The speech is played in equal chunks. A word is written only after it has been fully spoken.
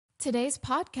Today's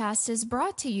podcast is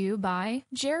brought to you by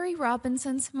Jerry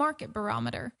Robinson's Market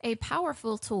Barometer, a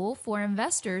powerful tool for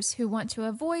investors who want to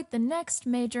avoid the next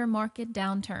major market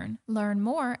downturn. Learn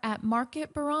more at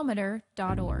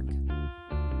marketbarometer.org.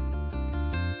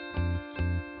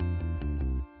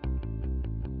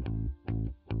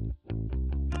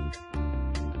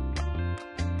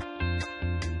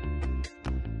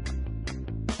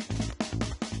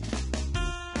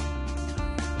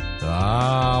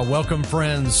 Welcome,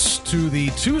 friends, to the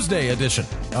Tuesday edition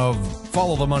of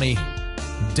Follow the Money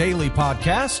Daily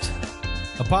Podcast,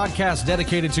 a podcast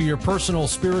dedicated to your personal,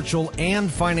 spiritual,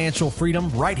 and financial freedom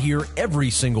right here every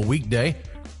single weekday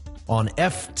on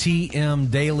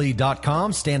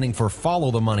FTMDaily.com, standing for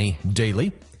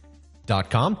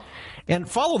FollowTheMoneyDaily.com. And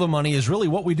Follow the Money is really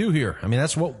what we do here. I mean,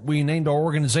 that's what we named our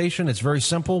organization. It's very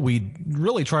simple. We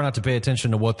really try not to pay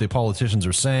attention to what the politicians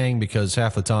are saying because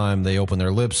half the time they open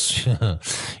their lips,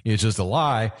 it's just a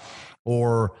lie,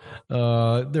 or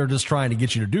they're just trying to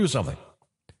get you to do something.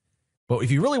 But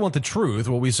if you really want the truth,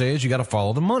 what we say is you got to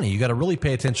follow the money. You got to really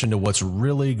pay attention to what's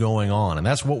really going on. And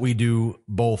that's what we do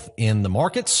both in the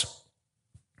markets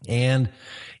and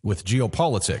with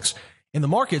geopolitics. In the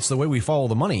markets, the way we follow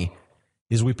the money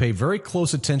is we pay very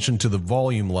close attention to the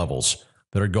volume levels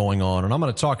that are going on. And I'm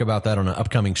going to talk about that on an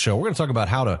upcoming show. We're going to talk about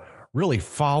how to really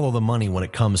follow the money when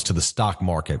it comes to the stock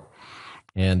market.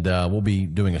 And we'll be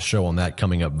doing a show on that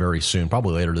coming up very soon,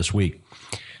 probably later this week.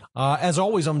 As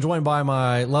always, I'm joined by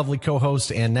my lovely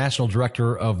co-host and national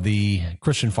director of the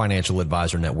Christian Financial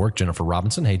Advisor Network, Jennifer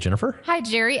Robinson. Hey, Jennifer. Hi,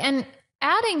 Jerry. And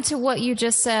adding to what you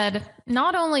just said,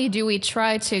 not only do we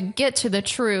try to get to the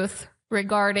truth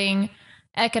regarding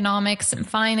economics and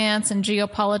finance and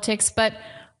geopolitics, but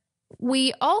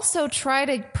we also try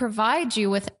to provide you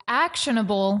with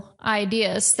actionable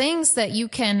ideas, things that you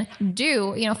can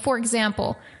do. You know, for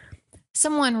example,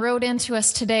 someone wrote into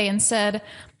us today and said,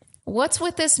 what's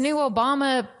with this new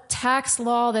Obama tax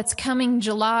law that's coming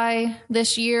July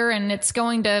this year, and it's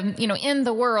going to, end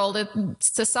the world.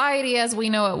 Society as we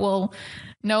know it will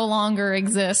no longer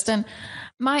exist. And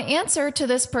my answer to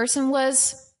this person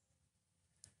was,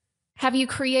 have you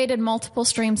created multiple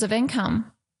streams of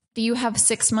income? Do you have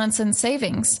 6 months in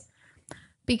savings?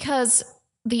 Because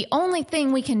the only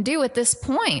thing we can do at this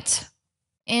point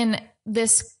in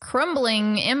this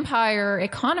crumbling empire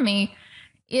economy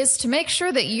is to make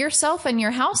sure that yourself and your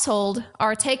household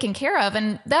are taken care of.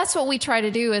 And that's what we try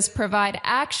to do, is provide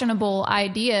actionable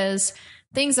ideas,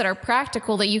 things that are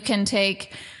practical that you can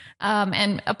take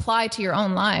and apply to your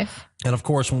own life. And of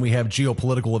course, when we have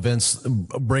geopolitical events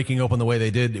breaking open the way they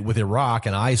did with Iraq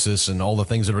and ISIS and all the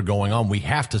things that are going on, we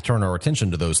have to turn our attention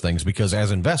to those things, because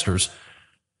as investors,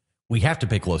 we have to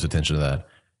pay close attention to that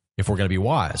if we're going to be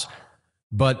wise.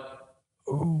 But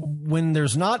when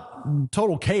there's not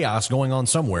total chaos going on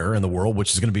somewhere in the world,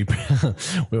 which is going to be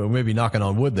maybe knocking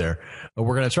on wood there, but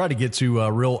we're going to try to get to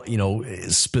real,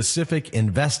 specific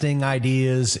investing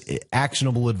ideas,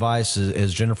 actionable advice,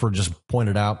 as Jennifer just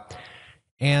pointed out.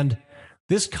 And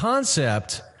this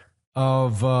concept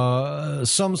of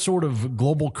some sort of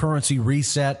global currency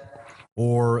reset,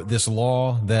 or this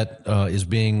law that is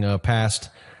being passed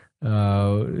underneath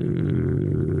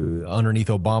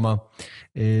Obama,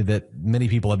 that many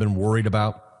people have been worried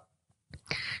about.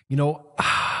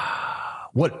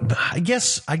 What I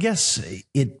guess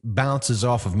it bounces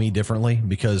off of me differently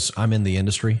because I'm in the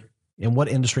industry. And what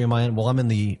industry am I in? Well, I'm in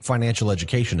the financial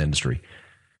education industry.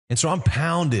 And so I'm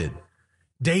pounded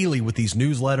daily with these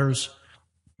newsletters,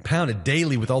 pounded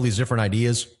daily with all these different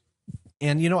ideas.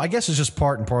 And, I guess it's just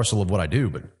part and parcel of what I do,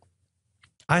 but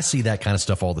I see that kind of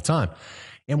stuff all the time.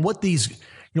 And what these,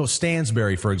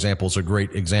 Stansberry, for example, is a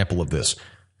great example of this.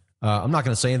 I'm not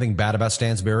going to say anything bad about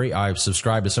Stansberry. I've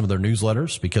subscribed to some of their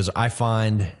newsletters because I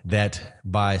find that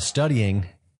by studying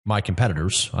my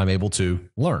competitors, I'm able to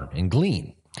learn and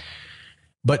glean.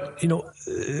 But,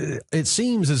 it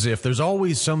seems as if there's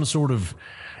always some sort of,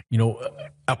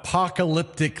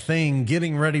 apocalyptic thing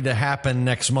getting ready to happen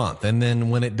next month. And then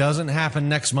when it doesn't happen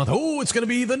next month, it's going to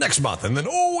be the next month. And then,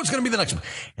 it's going to be the next month.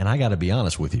 And I got to be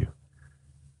honest with you.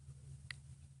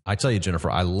 I tell you, Jennifer,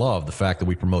 I love the fact that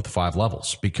we promote the 5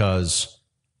 levels, because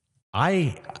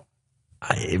I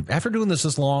after doing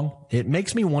this long, it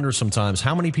makes me wonder sometimes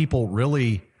how many people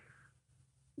really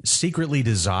secretly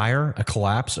desire a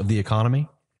collapse of the economy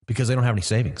because they don't have any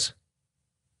savings.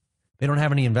 They don't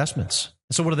have any investments.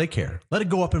 So what do they care? Let it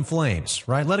go up in flames,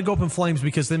 right? Let it go up in flames,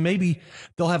 because then maybe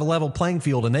they'll have a level playing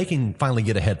field and they can finally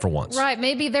get ahead for once. Right.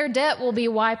 Maybe their debt will be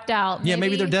wiped out. Yeah,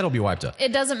 maybe their debt will be wiped out.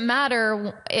 It doesn't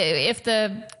matter if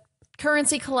the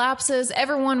currency collapses,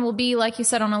 everyone will be, like you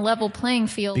said, on a level playing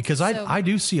field. Because I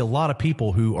do see a lot of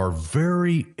people who are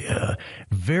very,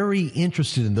 very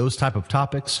interested in those type of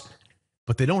topics,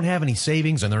 but they don't have any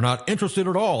savings and they're not interested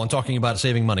at all in talking about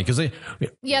saving money because they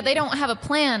don't have a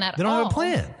plan at all. They don't have a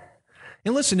plan.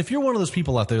 And listen, if you're one of those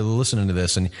people out there that are listening to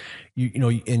this and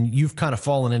and you've kind of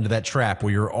fallen into that trap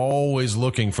where you're always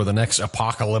looking for the next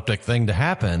apocalyptic thing to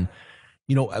happen,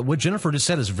 what Jennifer just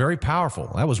said is very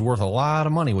powerful. That was worth a lot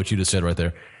of money, what you just said right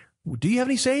there. Do you have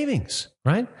any savings,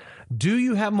 right? Do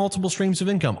you have multiple streams of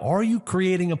income? Are you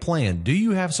creating a plan? Do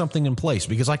you have something in place?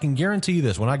 Because I can guarantee you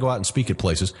this, when I go out and speak at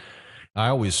places,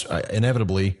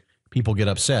 inevitably people get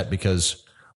upset because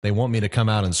they want me to come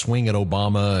out and swing at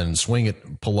Obama and swing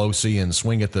at Pelosi and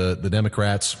swing at the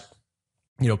Democrats,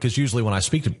 because usually when I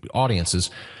speak to audiences,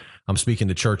 I'm speaking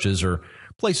to churches or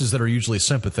places that are usually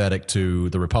sympathetic to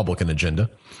the Republican agenda.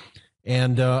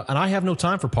 And I have no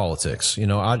time for politics.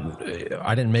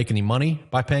 I didn't make any money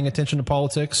by paying attention to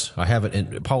politics. I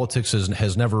haven't. Politics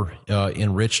has never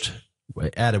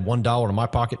added $1 to my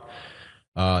pocket.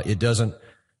 It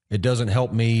doesn't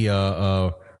help me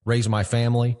raise my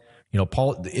family.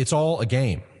 It's all a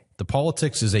game. The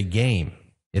politics is a game.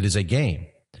 It is a game.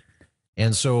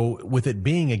 And so with it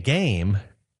being a game,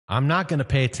 I'm not going to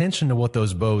pay attention to what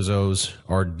those bozos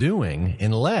are doing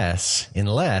unless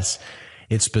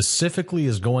it specifically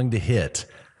is going to hit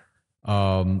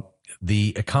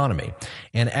the economy.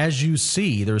 And as you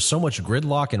see, there's so much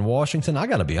gridlock in Washington. I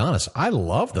got to be honest. I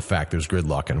love the fact there's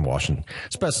gridlock in Washington.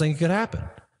 It's the best thing that could happen.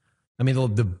 I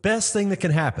mean, the best thing that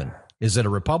can happen is that a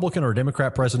Republican or a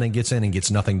Democrat president gets in and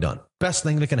gets nothing done. Best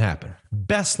thing that can happen.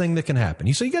 Best thing that can happen.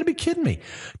 You say, you got to be kidding me.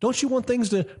 Don't you want things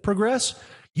to progress?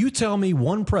 You tell me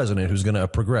one president who's going to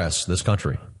progress this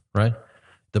country, right?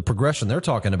 The progression they're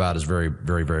talking about is very,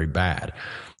 very, very bad.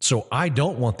 So I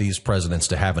don't want these presidents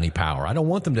to have any power. I don't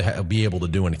want them to be able to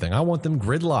do anything. I want them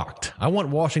gridlocked. I want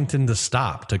Washington to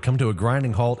stop, to come to a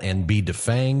grinding halt and be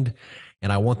defanged.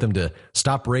 And I want them to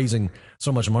stop raising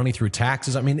so much money through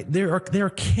taxes. I mean, they're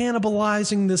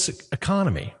cannibalizing this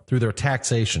economy through their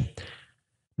taxation.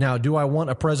 Now, do I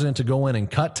want a president to go in and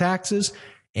cut taxes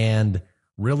and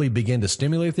really begin to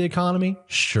stimulate the economy?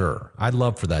 Sure. I'd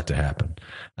love for that to happen.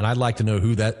 And I'd like to know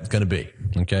who that's going to be.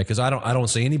 Okay. Because I don't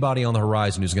see anybody on the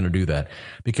horizon who's going to do that.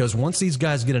 Because once these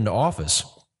guys get into office,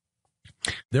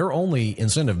 their only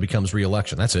incentive becomes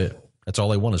reelection. That's it. That's all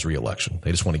they want is reelection. They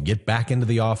just want to get back into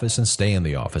the office and stay in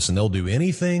the office, and they'll do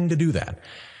anything to do that.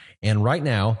 And right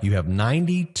now, you have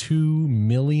 92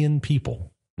 million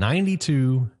people,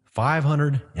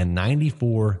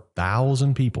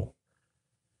 594,000 people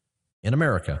in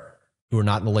America who are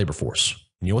not in the labor force.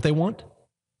 And you know what they want?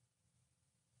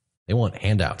 They want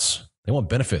handouts. They want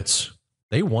benefits.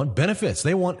 They want benefits.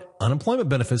 They want unemployment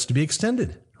benefits to be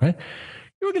extended, right?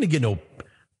 You're going to get no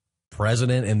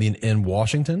president in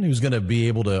Washington who's going to be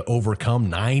able to overcome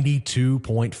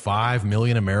 92.5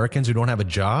 million Americans who don't have a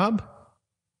job.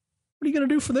 What are you going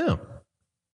to do for them?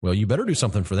 Well, you better do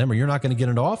something for them or you're not going to get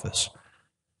into office.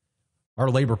 Our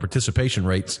labor participation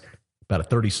rate's about a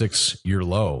 36-year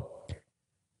low.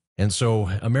 And so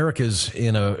America's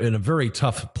in a very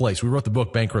tough place. We wrote the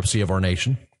book Bankruptcy of Our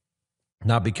Nation,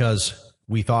 not because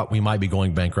we thought we might be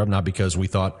going bankrupt, not because we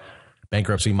thought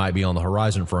bankruptcy might be on the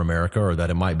horizon for America or that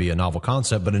it might be a novel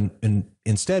concept, but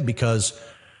instead because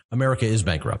America is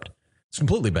bankrupt. It's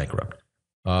completely bankrupt.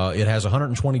 It has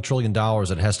 $120 trillion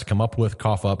that it has to come up with,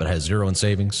 cough up. It has zero in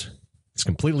savings. It's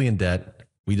completely in debt.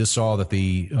 We just saw that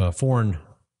the foreign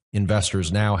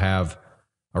investors now have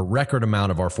a record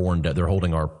amount of our foreign debt. They're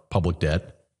holding our public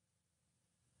debt.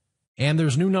 And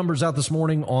there's new numbers out this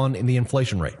morning on the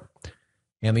inflation rate.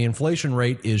 And the inflation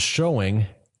rate is showing,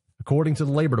 according to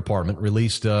the Labor Department,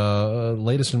 released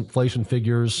latest inflation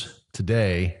figures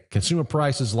today, consumer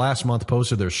prices last month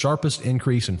posted their sharpest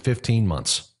increase in 15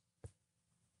 months.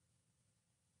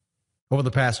 Over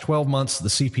the past 12 months, the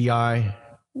CPI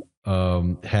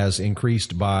has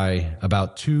increased by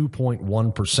about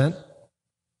 2.1%.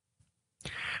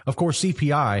 Of course,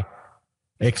 CPI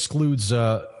excludes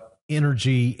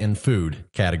energy and food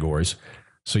categories.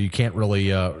 So you can't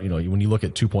really, when you look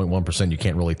at 2.1%, you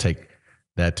can't really take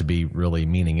that to be really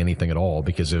meaning anything at all,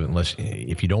 because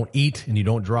if you don't eat and you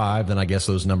don't drive, then I guess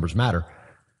those numbers matter.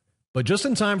 But just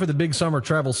in time for the big summer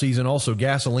travel season, also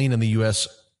gasoline in the U.S.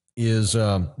 is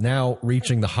now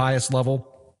reaching the highest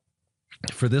level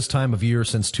for this time of year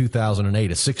since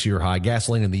 2008, a 6-year high.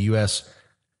 Gasoline in the U.S.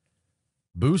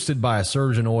 boosted by a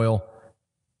surge in oil,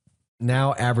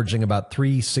 now averaging about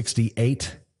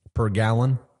 $3.68 per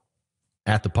gallon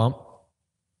at the pump.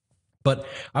 But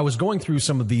I was going through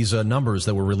some of these numbers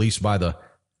that were released by the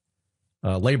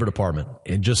Labor Department,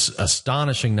 and just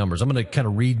astonishing numbers. I'm going to kind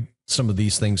of read some of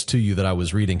these things to you that I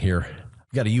was reading here.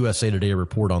 I've got a USA Today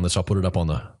report on this. I'll put it up on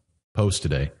the post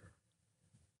today.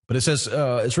 But it says,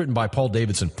 it's written by Paul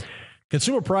Davidson.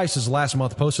 Consumer prices last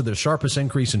month posted their sharpest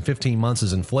increase in 15 months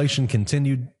as inflation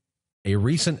continued a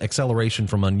recent acceleration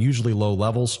from unusually low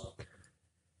levels.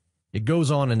 It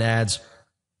goes on and adds,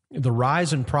 the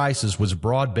rise in prices was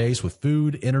broad-based with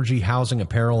food, energy, housing,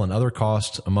 apparel, and other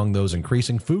costs among those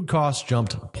increasing. Food costs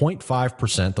jumped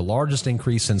 0.5%, the largest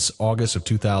increase since August of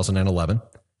 2011.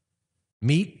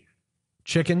 Meat,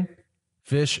 chicken,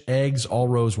 fish, eggs all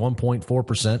rose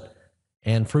 1.4%,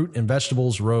 and fruit and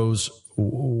vegetables rose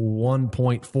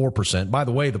 1.4%. By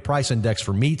the way, the price index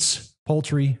for meats,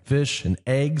 poultry, fish, and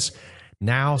eggs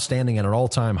now standing at an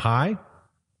all-time high.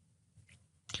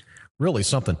 Really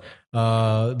something.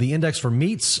 The index for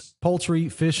meats, poultry,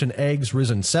 fish, and eggs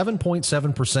risen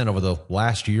 7.7% over the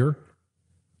last year,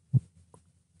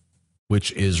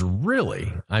 which is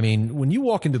really, I mean, when you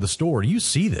walk into the store, you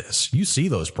see this. You see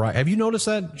those prices. Have you noticed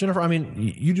that, Jennifer? I mean,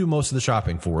 you do most of the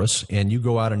shopping for us, and you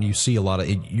go out and you see a lot of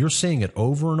it. You're seeing it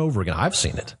over and over again. I've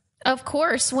seen it. Of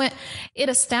course. When it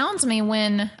astounds me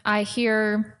when I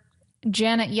hear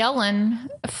Janet Yellen,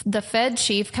 the Fed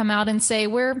chief, come out and say,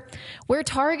 we're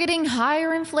targeting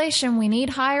higher inflation. We need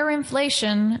higher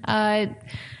inflation.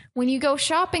 When you go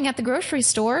shopping at the grocery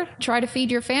store, try to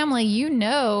feed your family, you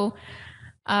know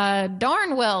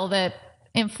darn well that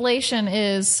inflation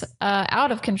is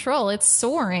out of control. It's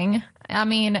soaring. I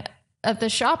mean, the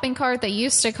shopping cart that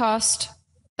used to cost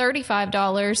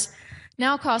 $35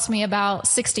 now costs me about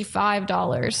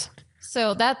 $65.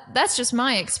 So that's just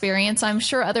my experience. I'm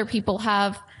sure other people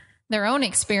have their own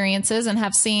experiences and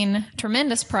have seen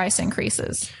tremendous price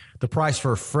increases. The price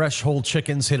for fresh whole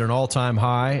chickens hit an all-time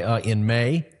high in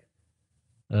May.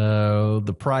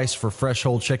 The price for fresh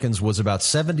whole chickens was about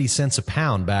 70 cents a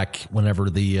pound back whenever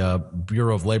the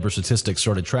Bureau of Labor Statistics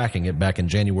started tracking it back in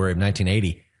January of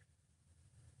 1980.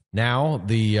 Now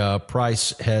the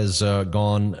price has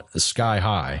gone sky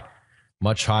high,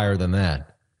 much higher than that.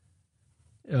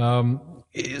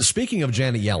 Speaking of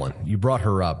Janet Yellen, you brought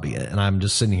her up, and I'm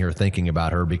just sitting here thinking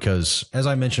about her because, as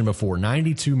I mentioned before,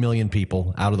 92 million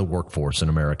people out of the workforce in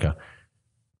America.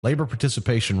 Labor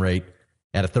participation rate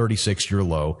at a 36-year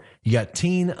low. You got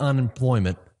teen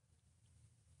unemployment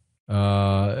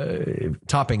topping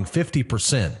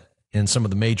 50% in some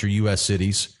of the major U.S.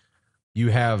 cities. You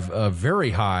have very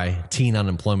high teen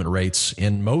unemployment rates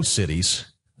in most cities,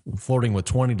 flirting with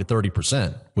 20 to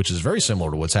 30%, which is very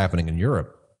similar to what's happening in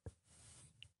Europe.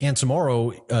 And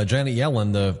tomorrow, Janet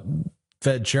Yellen, the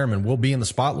Fed chairman, will be in the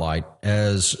spotlight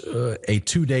as a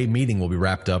two-day meeting will be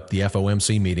wrapped up, the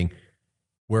FOMC meeting,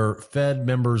 where Fed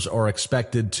members are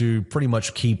expected to pretty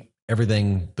much keep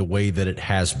everything the way that it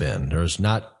has been. There's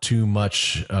not too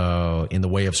much in the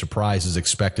way of surprises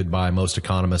expected by most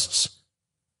economists.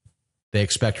 They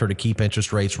expect her to keep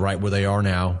interest rates right where they are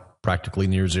now, practically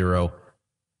near zero.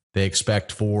 They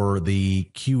expect for the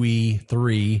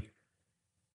QE3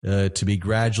 to be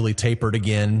gradually tapered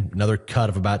again, another cut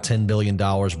of about $10 billion,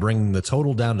 bringing the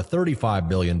total down to $35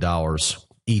 billion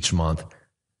each month.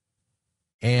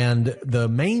 And the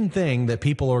main thing that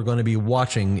people are going to be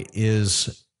watching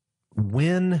is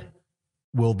when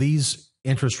will these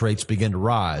interest rates begin to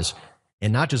rise?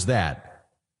 And not just that,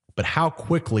 but how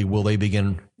quickly will they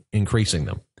begin increasing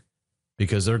them?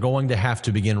 Because they're going to have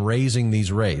to begin raising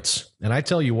these rates. And I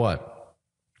tell you what,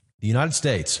 the United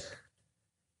States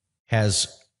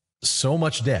has so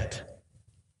much debt.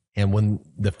 And when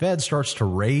the Fed starts to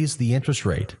raise the interest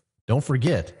rate, don't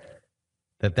forget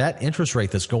that interest rate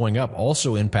that's going up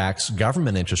also impacts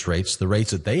government interest rates, the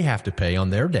rates that they have to pay on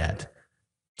their debt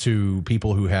to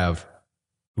people who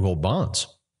hold bonds.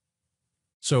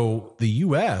 So the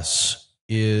U.S.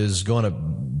 is going to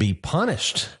be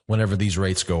punished whenever these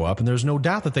rates go up. And there's no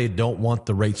doubt that they don't want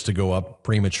the rates to go up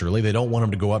prematurely. They don't want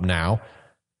them to go up now.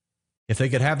 If they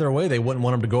could have their way, they wouldn't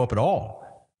want them to go up at all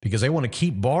because they want to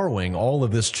keep borrowing all of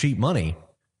this cheap money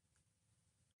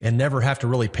and never have to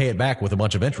really pay it back with a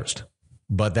bunch of interest.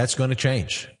 But that's going to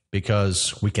change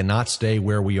because we cannot stay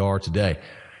where we are today.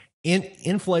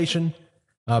 Inflation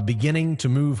beginning to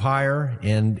move higher,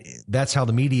 and that's how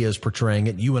the media is portraying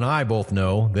it. You and I both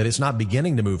know that it's not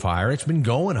beginning to move higher. It's been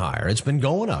going higher. It's been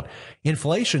going up.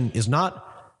 Inflation is not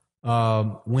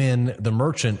when the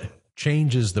merchant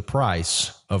changes the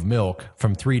price of milk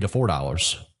from $3 to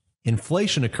 $4.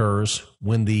 Inflation occurs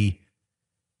when the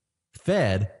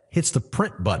Fed hits the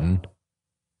print button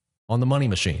on the money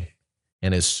machine.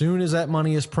 And as soon as that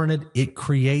money is printed, it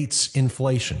creates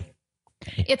inflation.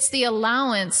 It's the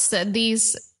allowance that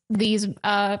these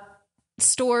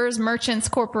stores, merchants,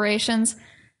 corporations,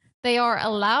 they are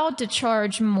allowed to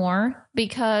charge more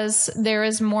because there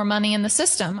is more money in the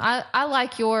system. I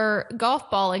like your golf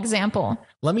ball example.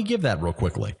 Let me give that real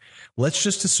quickly. Let's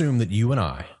just assume that you and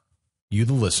I, you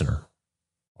the listener,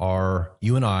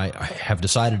 you and I have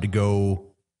decided to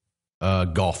go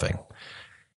golfing.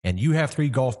 And you have 3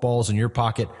 golf balls in your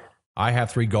pocket. I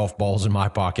have 3 golf balls in my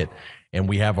pocket. And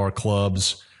we have our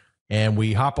clubs. And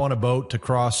we hop on a boat to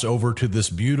cross over to this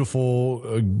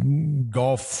beautiful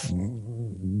golf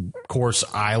course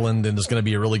island, and it's going to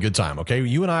be a really good time, okay?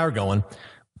 You and I are going,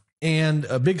 and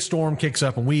a big storm kicks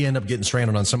up, and we end up getting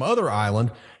stranded on some other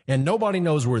island, and nobody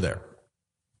knows we're there.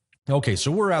 Okay,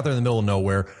 so we're out there in the middle of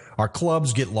nowhere. Our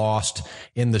clubs get lost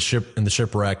in the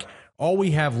shipwreck. All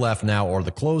we have left now are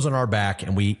the clothes on our back,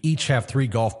 and we each have 3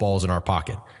 golf balls in our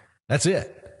pocket. That's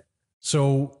it.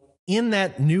 So in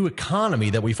that new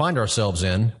economy that we find ourselves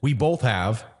in, we both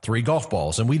have 3 golf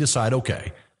balls, and we decide,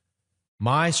 okay,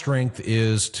 my strength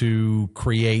is to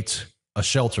create a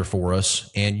shelter for us,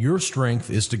 and your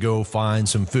strength is to go find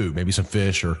some food, maybe some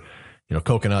fish or,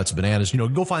 coconuts, bananas,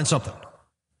 go find something.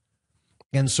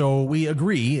 And so we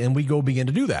agree, and we go begin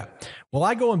to do that. Well,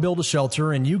 I go and build a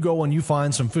shelter, and you go and you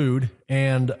find some food,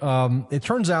 and it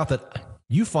turns out that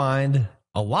you find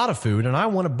a lot of food, and I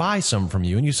want to buy some from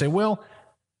you, and you say, well,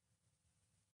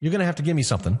 you're going to have to give me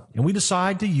something. And we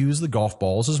decide to use the golf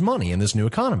balls as money in this new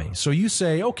economy. So you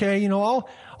say, okay,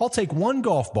 I'll take 1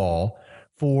 golf ball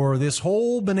for this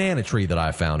whole banana tree that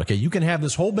I found. Okay, you can have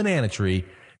this whole banana tree.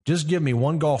 Just give me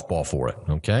 1 golf ball for it.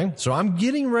 Okay, so I'm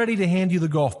getting ready to hand you the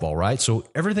golf ball, right? So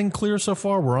everything clear so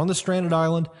far? We're on the stranded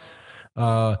island.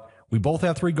 We both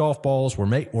have 3 golf balls.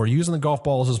 We're using the golf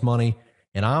balls as money.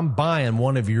 And I'm buying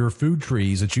one of your food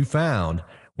trees that you found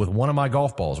with one of my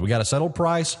golf balls. We got a settled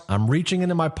price. I'm reaching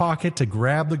into my pocket to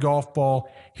grab the golf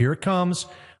ball. Here it comes.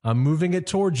 I'm moving it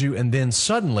towards you. And then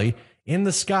suddenly in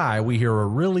the sky, we hear a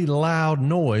really loud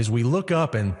noise. We look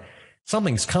up and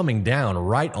something's coming down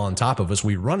right on top of us.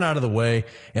 We run out of the way,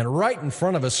 and right in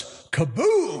front of us,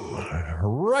 kaboom!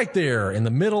 Right there in the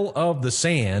middle of the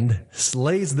sand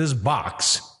lays this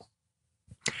box.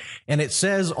 And it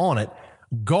says on it,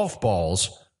 golf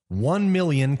balls, 1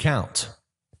 million count.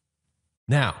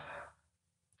 Now,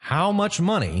 how much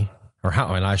money,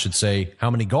 and I should say,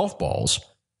 how many golf balls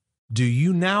do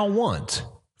you now want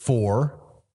for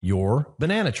your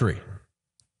banana tree?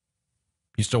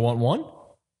 You still want 1?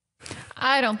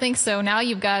 I don't think so. Now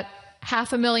you've got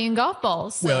 500,000 golf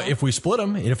balls. So. Well, if we split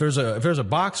them, if there's a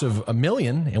box of 1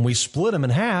 million and we split them in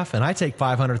half, and I take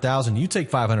 500,000, you take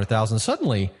 500,000,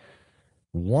 suddenly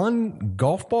 1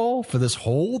 golf ball for this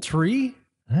whole tree?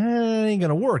 That ain't going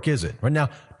to work, is it? Right now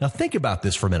think about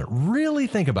this for a minute. Really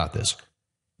think about this.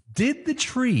 Did the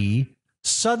tree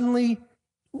suddenly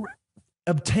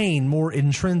obtain more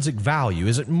intrinsic value?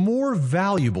 Is it more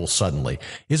valuable suddenly?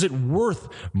 Is it worth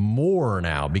more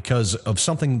now because of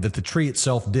something that the tree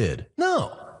itself did?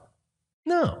 No,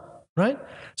 right?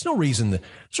 There's no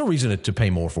reason to pay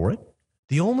more for it.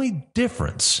 The only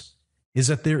difference is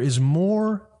that there is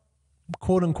more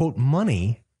quote unquote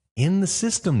money in the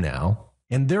system now,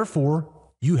 and therefore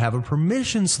you have a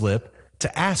permission slip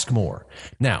to ask more.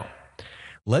 Now,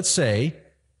 let's say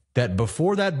that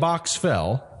before that box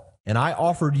fell, and I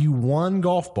offered you 1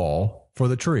 golf ball for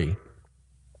the tree,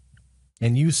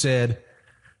 and you said,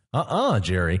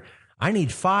 Jerry, I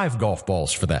need 5 golf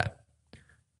balls for that.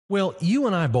 Well, you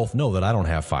and I both know that I don't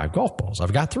have 5 golf balls.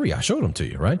 I've got 3. I showed them to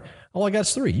you, right? All I got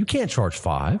is 3. You can't charge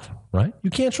 5, right? You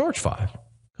can't charge 5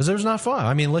 because there's not 5.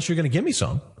 I mean, unless you're going to give me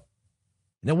some.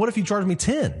 Now, what if you charge me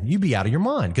 10? You'd be out of your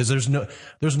mind because there's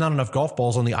not enough golf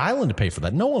balls on the island to pay for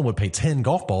that. No one would pay 10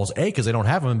 golf balls, A, because they don't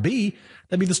have them, and B,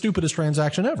 that'd be the stupidest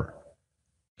transaction ever.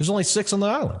 There's only 6 on the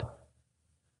island.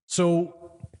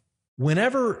 So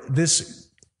whenever this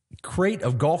crate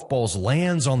of golf balls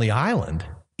lands on the island,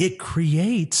 it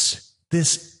creates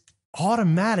this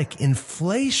automatic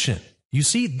inflation. You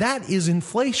see, that is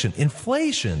inflation.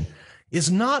 Inflation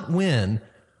is not when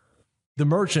the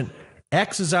merchant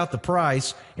X's out the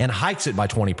price and hikes it by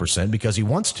 20% because he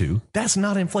wants to. That's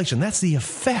not inflation. That's the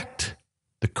effect.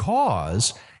 The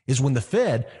cause is when the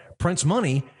Fed prints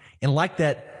money, and like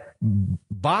that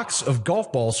box of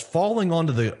golf balls falling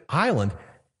onto the island,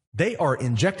 they are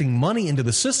injecting money into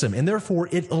the system, and therefore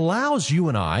it allows you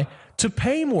and I to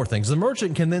pay more things. The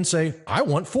merchant can then say, I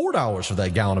want $4 for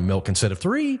that gallon of milk instead of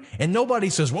 $3. And nobody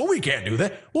says, well, we can't do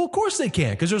that. Well, of course they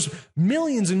can, because there's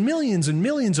millions and millions and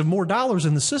millions of more dollars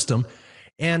in the system.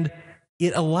 And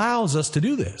it allows us to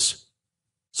do this.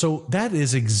 So that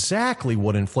is exactly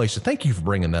what inflation. Thank you for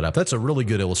bringing that up. That's a really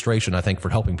good illustration, I think, for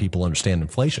helping people understand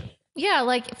inflation. Yeah,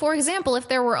 like for example, if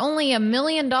there were only $1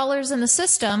 million in the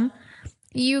system,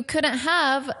 you couldn't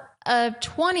have a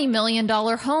 $20 million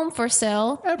home for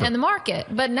sale in the market.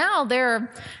 But now there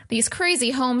are these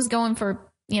crazy homes going for,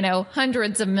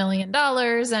 hundreds of $1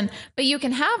 millions. But you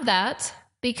can have that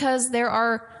because there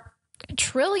are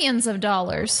trillions of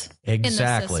dollars in the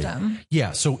system.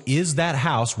 Yeah. So is that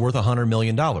house worth $100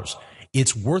 million?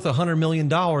 It's worth $100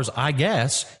 million, I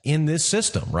guess, in this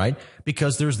system, right?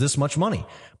 Because there's this much money.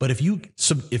 But if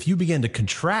you begin to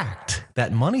contract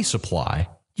that money supply,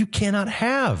 you cannot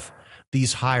have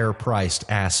these higher priced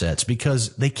assets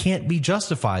because they can't be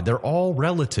justified. They're all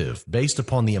relative based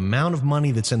upon the amount of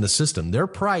money that's in the system. Their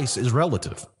price is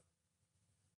relative.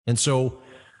 And so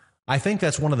I think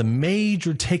that's one of the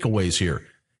major takeaways here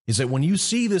is that when you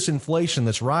see this inflation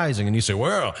that's rising and you say,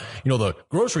 well, the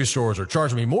grocery stores are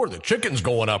charging me more, the chicken's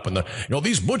going up and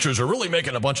these butchers are really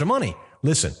making a bunch of money.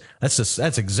 Listen,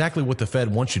 that's exactly what the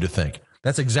Fed wants you to think.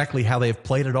 That's exactly how they've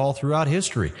played it all throughout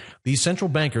history. These central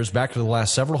bankers, back for the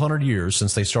last several hundred years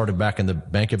since they started back in the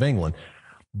Bank of England,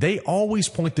 they always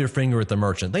point their finger at the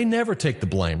merchant. They never take the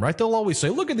blame, right? They'll always say,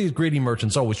 look at these greedy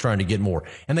merchants always trying to get more.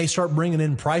 And they start bringing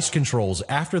in price controls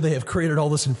after they have created all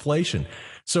this inflation.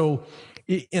 So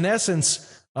in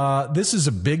essence, this is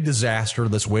a big disaster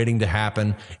that's waiting to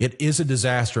happen. It is a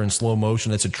disaster in slow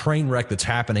motion. It's a train wreck that's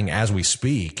happening as we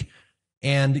speak.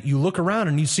 And you look around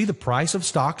and you see the price of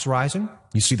stocks rising.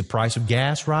 You see the price of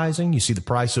gas rising. You see the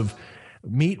price of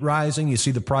meat rising. You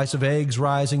see the price of eggs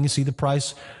rising. You see the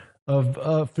price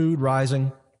of food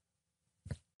rising.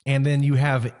 And then you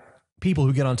have people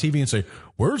who get on TV and say,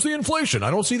 where's the inflation? I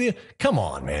don't see the... Come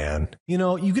on, man.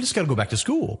 You just got to go back to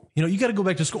school. You got to go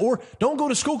back to school. Or don't go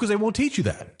to school because they won't teach you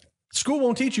that. School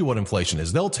won't teach you what inflation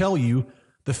is. They'll tell you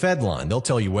the Fed line. They'll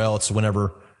tell you, well, it's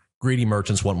whenever greedy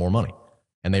merchants want more money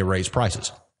and they raise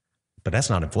prices. But that's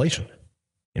not inflation.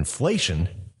 Inflation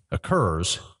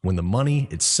occurs when the money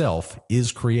itself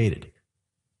is created.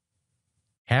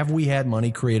 Have we had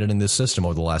money created in this system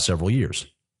over the last several years?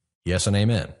 Yes and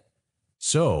amen.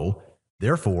 So,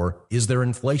 therefore, is there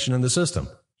inflation in the system?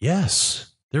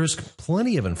 Yes, there is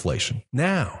plenty of inflation.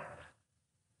 Now,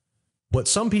 what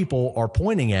some people are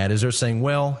pointing at is they're saying,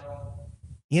 well,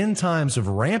 in times of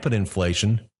rampant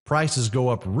inflation, prices go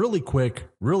up really quick,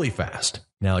 really fast.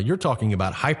 Now, you're talking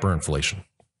about hyperinflation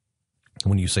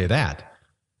when you say that.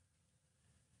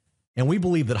 And we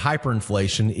believe that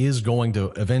hyperinflation is going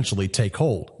to eventually take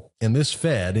hold. And this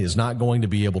Fed is not going to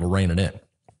be able to rein it in.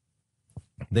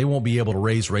 They won't be able to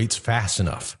raise rates fast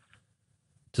enough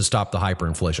to stop the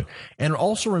hyperinflation. And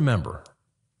also remember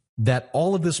that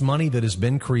all of this money that has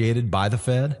been created by the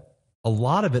Fed, a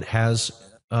lot of it has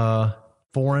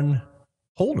foreign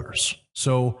holders.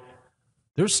 So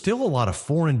there's still a lot of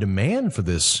foreign demand for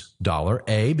this dollar,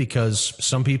 A, because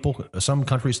some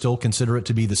countries still consider it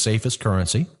to be the safest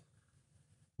currency.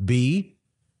 B,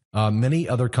 many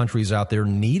other countries out there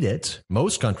need it.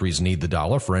 Most countries need the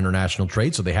dollar for international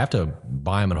trade, so they have to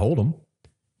buy them and hold them.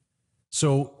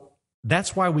 So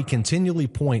that's why we continually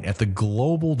point at the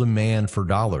global demand for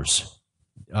dollars.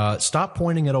 Stop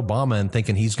pointing at Obama and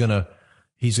thinking he's gonna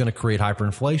create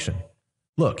hyperinflation.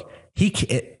 Look,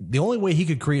 the only way he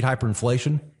could create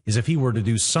hyperinflation is if he were to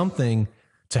do something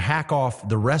to hack off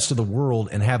the rest of the world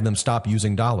and have them stop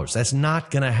using dollars. That's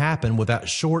not going to happen without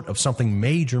short of something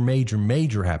major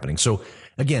happening. So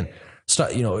again,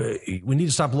 we need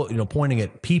to stop pointing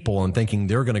at people and thinking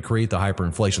they're going to create the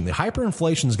hyperinflation. The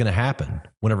hyperinflation is going to happen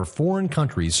whenever foreign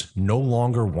countries no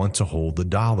longer want to hold the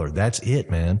dollar. That's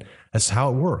it, man. That's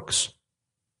how it works.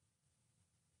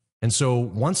 And so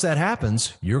once that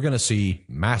happens, you're going to see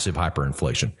massive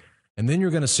hyperinflation. And then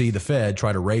you're going to see the Fed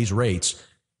try to raise rates,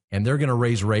 and they're going to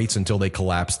raise rates until they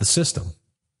collapse the system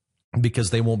because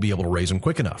they won't be able to raise them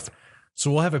quick enough.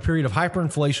 So we'll have a period of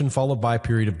hyperinflation followed by a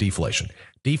period of deflation.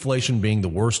 Deflation being the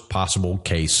worst possible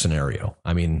case scenario.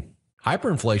 I mean,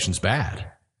 hyperinflation's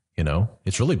bad.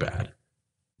 It's really bad.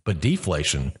 But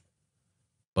deflation,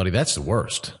 buddy, that's the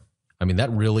worst. I mean,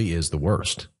 that really is the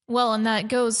worst. Well, and that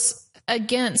goes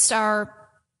against our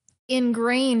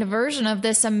ingrained version of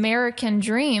this American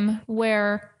dream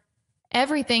where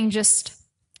everything just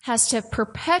has to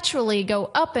perpetually go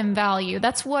up in value.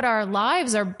 That's what our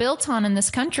lives are built on in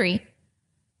this country.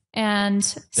 And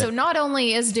so not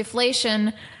only is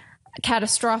deflation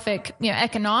catastrophic,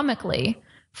 economically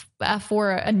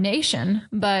for a nation,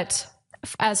 but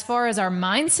as far as our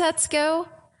mindsets go,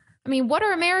 I mean, what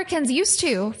are Americans used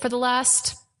to for the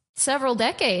last several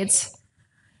decades?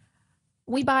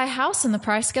 we buy a house and the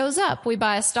price goes up. We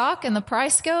buy a stock and the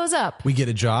price goes up. We get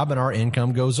a job and our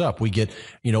income goes up. We get,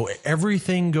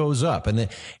 everything goes up. And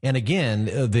again,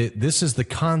 this is the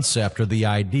concept or the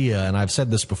idea. And I've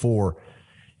said this before.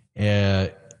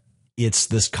 It's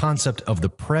this concept of the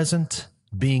present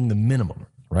being the minimum,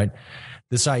 right?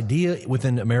 This idea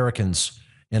within Americans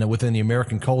and within the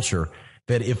American culture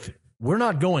that if we're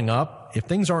not going up, if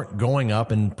things aren't going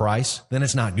up in price, then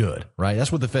it's not good, right?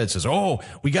 That's what the Fed says. Oh,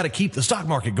 we got to keep the stock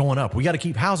market going up. We got to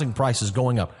keep housing prices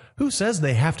going up. Who says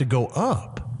they have to go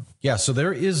up? Yeah, so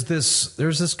there's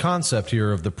this concept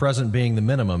here of the present being the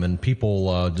minimum, and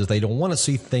people they don't want to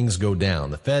see things go down.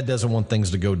 The Fed doesn't want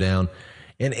things to go down.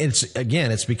 And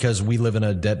it's because we live in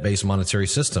a debt-based monetary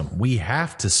system. We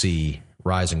have to see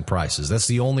rising prices. That's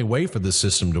the only way for this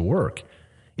system to work.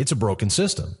 It's a broken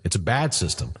system. It's a bad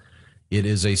system. It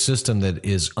is a system that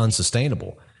is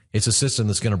unsustainable. It's a system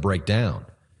that's going to break down.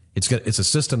 It's a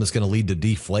system that's going to lead to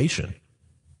deflation.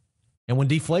 And when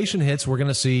deflation hits, we're going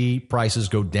to see prices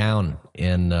go down,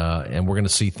 and we're going to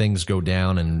see things go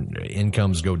down, and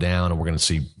incomes go down, and we're going to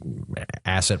see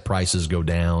asset prices go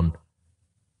down.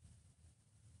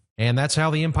 And that's how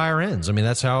the empire ends. I mean,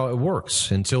 that's how it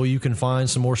works until you can find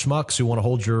some more schmucks who want to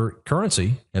hold your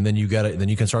currency, and then you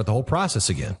can start the whole process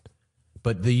again.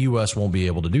 But the U.S. won't be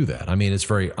able to do that. I mean, it's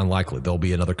very unlikely. There'll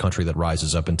be another country that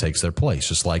rises up and takes their place,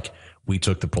 just like we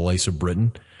took the place of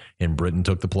Britain, and Britain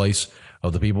took the place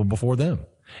of the people before them,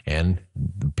 and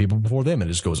the people before them. And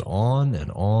it just goes on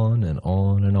and on and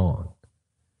on and on.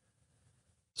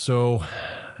 So,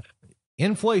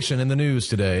 inflation in the news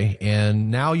today, and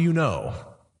now you know.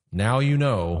 Now you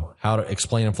know how to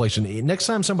explain inflation. Next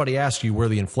time somebody asks you where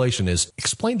the inflation is,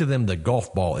 explain to them the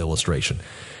golf ball illustration.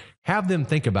 Have them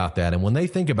think about that. And when they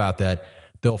think about that,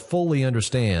 they'll fully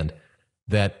understand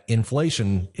that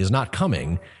inflation is not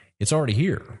coming. It's already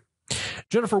here.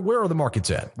 Jennifer, where are the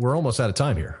markets at? We're almost out of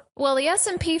time here. Well, the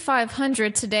S&P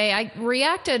 500 today, I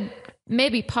reacted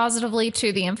maybe positively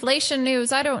to the inflation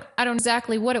news. I don't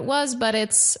exactly what it was, but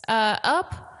it's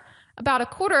up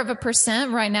about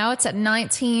 0.25% right now. It's at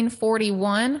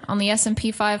 1941 on the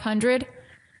S&P 500.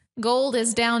 Gold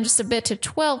is down just a bit to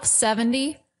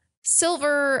 1270.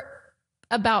 Silver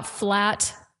about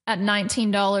flat at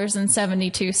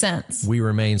 $19.72. We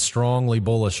remain strongly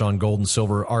bullish on gold and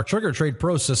silver. Our Trigger Trade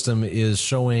Pro system is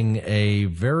showing a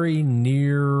very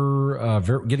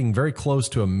getting very close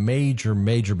to a major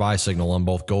buy signal on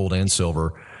both gold and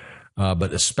silver,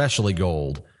 but especially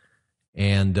gold.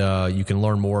 And you can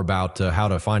learn more about how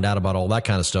to find out about all that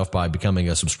kind of stuff by becoming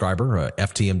a subscriber,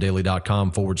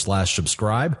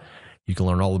 ftmdaily.com/subscribe. You can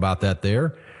learn all about that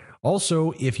there.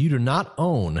 Also, if you do not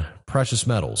own precious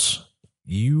metals,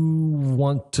 you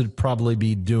want to probably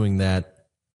be doing that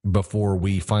before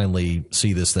we finally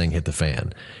see this thing hit the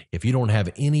fan. If you don't have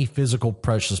any physical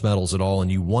precious metals at all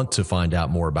and you want to find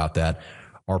out more about that,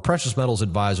 our precious metals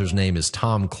advisor's name is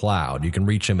Tom Cloud. You can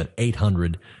reach him at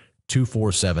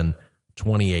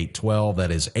 800-247-2812.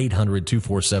 That is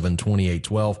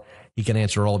 800-247-2812. He can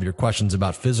answer all of your questions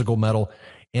about physical metal.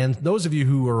 And those of you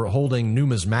who are holding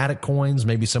numismatic coins,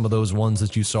 maybe some of those ones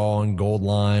that you saw on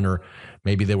Goldline, or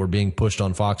maybe they were being pushed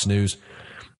on Fox News,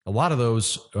 a lot of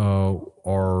those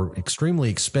are extremely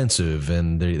expensive,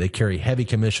 and they carry heavy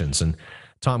commissions. And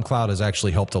Tom Cloud has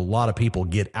actually helped a lot of people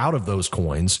get out of those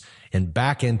coins and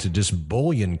back into just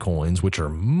bullion coins, which are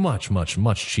much, much,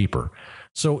 much cheaper.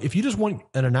 So if you just want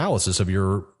an analysis of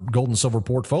your gold and silver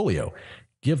portfolio,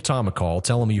 give Tom a call.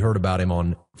 Tell him you heard about him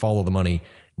on Follow the Money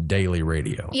Daily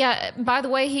Radio. Yeah, by the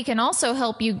way, he can also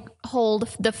help you hold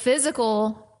the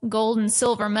physical gold and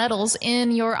silver metals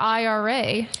in your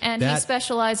IRA, and he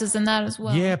specializes in that as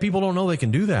well. Yeah, people don't know they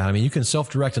can do that. I mean, you can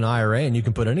self-direct an IRA, and you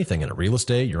can put anything in it: real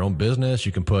estate, your own business.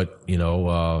 You can put,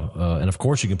 and of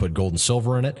course, you can put gold and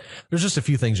silver in it. There's just a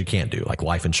few things you can't do, like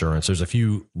life insurance. There's a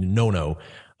few no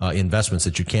investments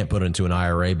that you can't put into an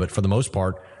IRA, but for the most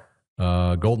part,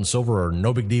 gold and silver are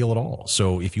no big deal at all.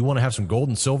 So if you want to have some gold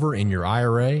and silver in your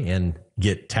IRA and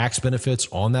get tax benefits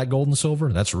on that gold and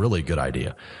silver, that's really a good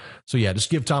idea. So yeah, just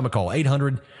give Tom a call,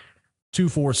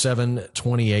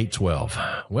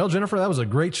 800-247-2812. Well, Jennifer, that was a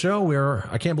great show.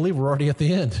 I can't believe we're already at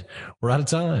the end. We're out of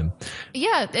time.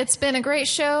 Yeah, it's been a great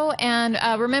show. And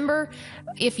remember,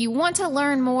 if you want to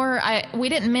learn more, we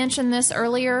didn't mention this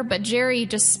earlier, but Jerry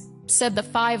just said the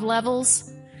 5 levels.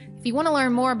 If you want to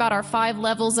learn more about our 5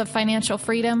 levels of financial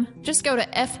freedom, just go to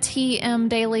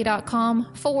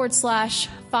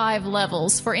ftmdaily.com/5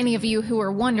 levels for any of you who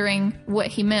are wondering what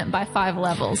he meant by 5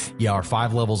 levels. Yeah, our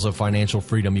 5 levels of financial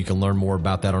freedom. You can learn more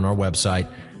about that on our website.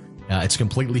 It's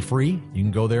completely free. You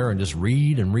can go there and just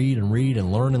read and read and read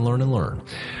and learn and learn and learn.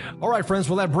 All right, friends.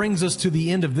 Well, that brings us to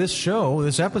the end of this show,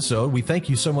 this episode. We thank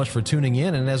you so much for tuning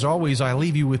in. And as always, I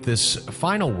leave you with this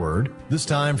final word, this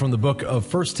time from the book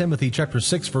of 1 Timothy chapter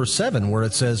 6, verse 7, where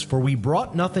it says, "For we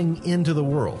brought nothing into the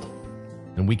world,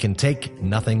 and we can take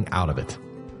nothing out of it."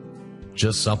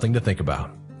 Just something to think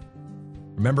about.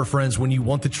 Remember, friends, when you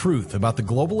want the truth about the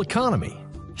global economy,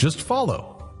 just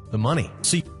follow the money.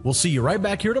 We'll see you right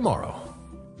back here tomorrow.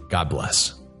 God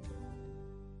bless.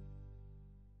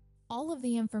 All of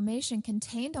the information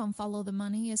contained on Follow the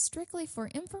Money is strictly for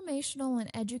informational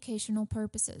and educational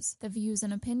purposes. The views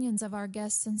and opinions of our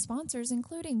guests and sponsors,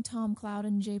 including Tom Cloud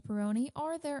and Jay Peroni,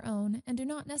 are their own and do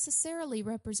not necessarily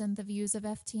represent the views of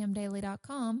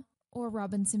FTMDaily.com or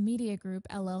Robinson Media Group,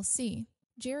 LLC.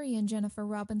 Jerry and Jennifer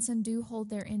Robinson do hold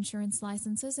their insurance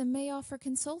licenses and may offer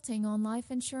consulting on life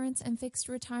insurance and fixed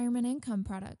retirement income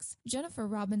products. Jennifer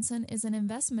Robinson is an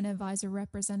investment advisor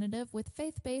representative with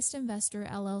Faith-Based Investor,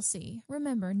 LLC.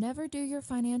 Remember, never do your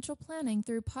financial planning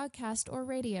through podcast or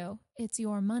radio. It's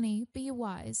your money. Be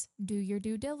wise. Do your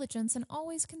due diligence and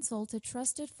always consult a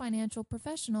trusted financial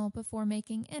professional before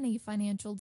making any financial